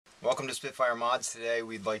Welcome to SpitFireMods. Today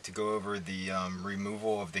we'd like to go over the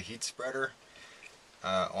removal of the heat spreader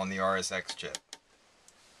on the Rsx chip.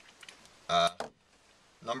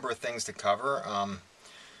 Number of things to cover.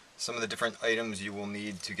 Some of the different items you will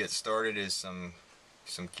need to get started is some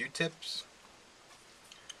Q-tips.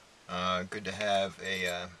 Good to have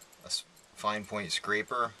a fine point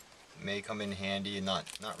scraper. May come in handy, not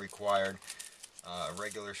required. A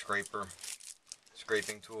regular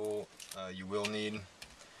scraping tool you will need.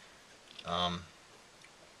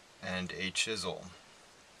 And a chisel.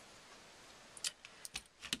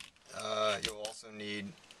 You'll also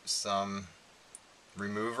need some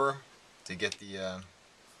remover to get the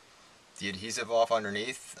adhesive off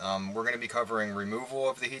underneath. We're going to be covering removal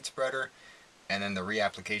of the heat spreader and then the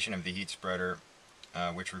reapplication of the heat spreader,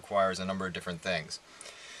 which requires a number of different things.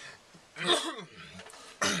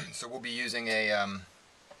 So we'll be using a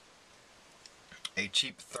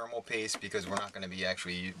cheap thermal paste because we're not going to be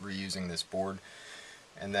actually reusing this board.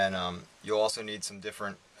 And then you'll also need some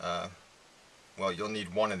different, well, you'll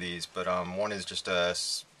need one of these, but one is just a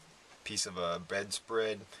piece of a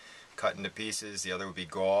bedspread cut into pieces, the other would be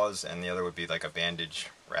gauze, and the other would be like a bandage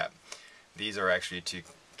wrap. These are actually to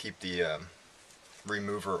keep the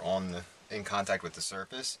remover in contact with the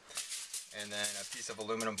surface. And then a piece of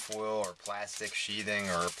aluminum foil or plastic sheathing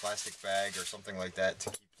or a plastic bag or something like that to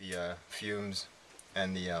keep the fumes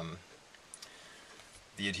and the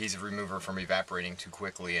adhesive remover from evaporating too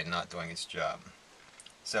quickly and not doing its job.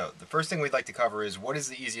 So the first thing we'd like to cover is what is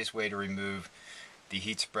the easiest way to remove the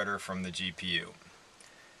heat spreader from the GPU.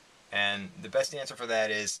 And the best answer for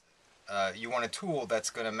that is you want a tool that's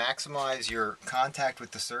going to maximize your contact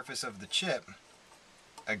with the surface of the chip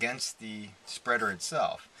against the spreader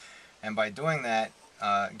itself. And by doing that,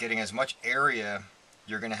 getting as much area,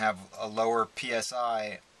 you're going to have a lower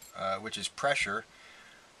PSI, which is pressure,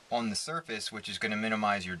 on the surface, which is going to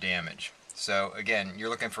minimize your damage. So again, you're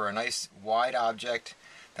looking for a nice wide object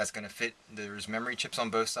that's going to fit. There's memory chips on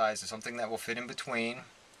both sides, so something that will fit in between.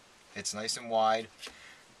 It's nice and wide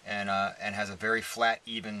and has a very flat,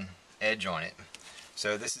 even edge on it.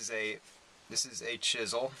 So this is a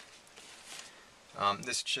chisel.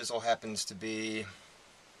 This chisel happens to be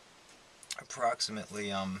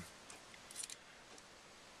approximately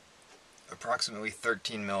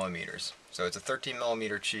 13 millimeters. So it's a 13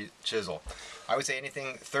 millimeter chisel. I would say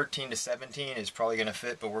anything 13 to 17 is probably going to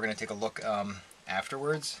fit, but we're going to take a look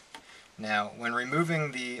afterwards. Now, when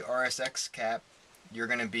removing the Rsx cap, you're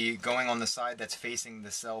going to be going on the side that's facing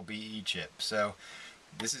the cell BE chip. So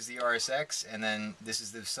this is the Rsx, and then this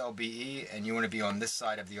is the cell BE, and you want to be on this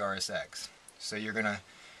side of the Rsx. So you're going to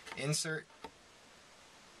insert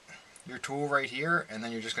your tool right here, and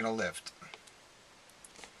then you're just going to lift.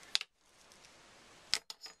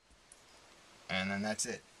 And then that's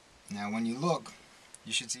it. Now when you look,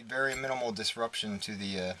 you should see very minimal disruption to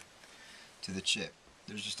the chip.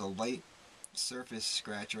 There's just a light surface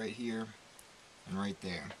scratch right here and right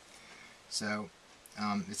there. So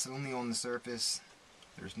it's only on the surface.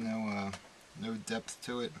 There's no depth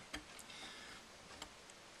to it,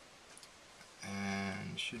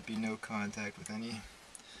 and should be no contact with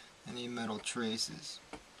any metal traces.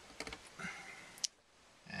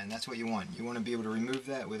 And that's what you want. You want to be able to remove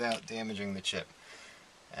that without damaging the chip.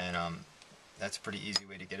 And that's a pretty easy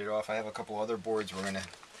way to get it off. I have a couple other boards we're going to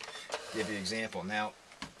give you an example. Now,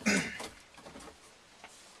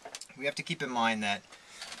 we have to keep in mind that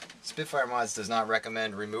SpitFireMods does not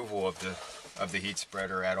recommend removal of the heat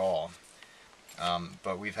spreader at all.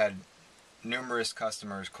 But we've had numerous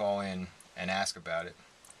customers call in and ask about it,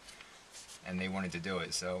 and they wanted to do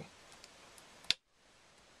it. So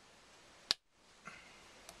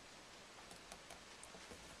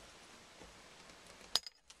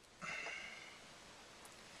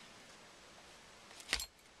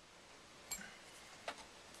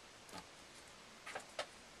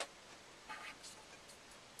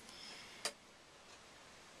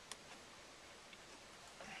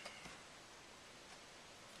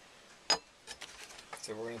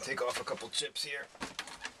we're going to take off a couple chips here,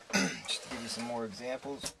 just to give you some more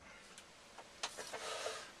examples.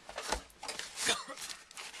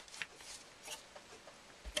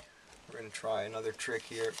 We're going to try another trick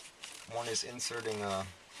here. One is inserting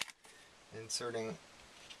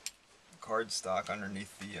cardstock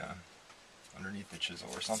underneath the chisel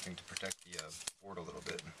or something to protect the board a little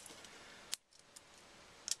bit.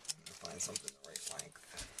 Find something the right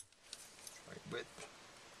length, right width.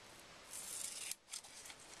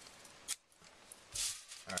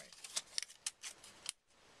 Alright.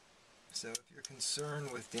 So if you're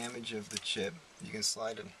concerned with damage of the chip, you can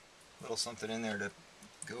slide a little something in there to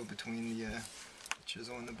go between the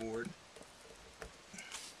chisel and the board.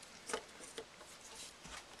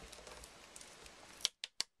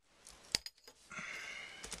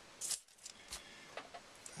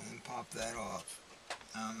 that off.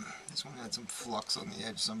 This one had some flux on the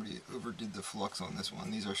edge. Somebody overdid the flux on this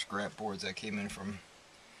one. These are scrap boards that came in from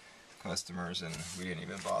customers, and we didn't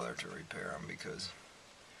even bother to repair them because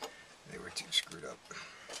they were too screwed up.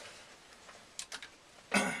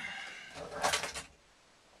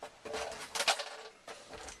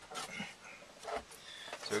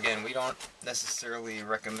 So again, we don't necessarily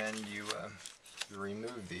recommend you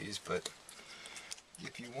remove these, but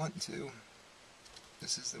if you want to,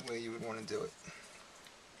 this is the way you would want to do it.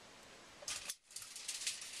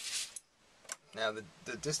 Now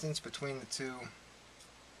the distance between the two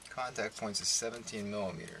contact points is 17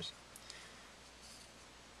 millimeters.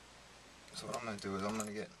 So what I'm going to do is I'm going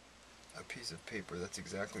to get a piece of paper that's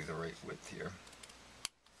exactly the right width here.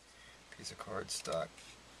 Piece of cardstock.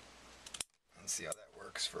 And see how that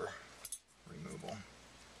works for removal.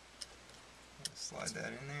 Slide that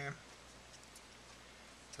in there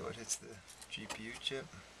until it hits the GPU chip.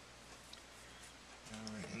 Now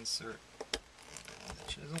I'm going to insert the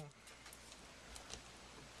chisel.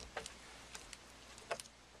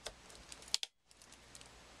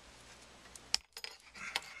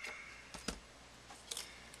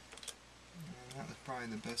 And that was probably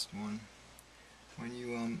the best one. When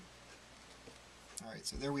you alright,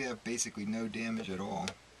 so there we have basically no damage at all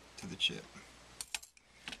to the chip.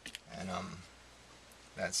 And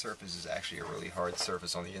that surface is actually a really hard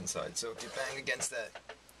surface on the inside, so if you bang against that,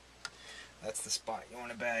 that's the spot you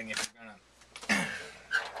want to bang if you're going to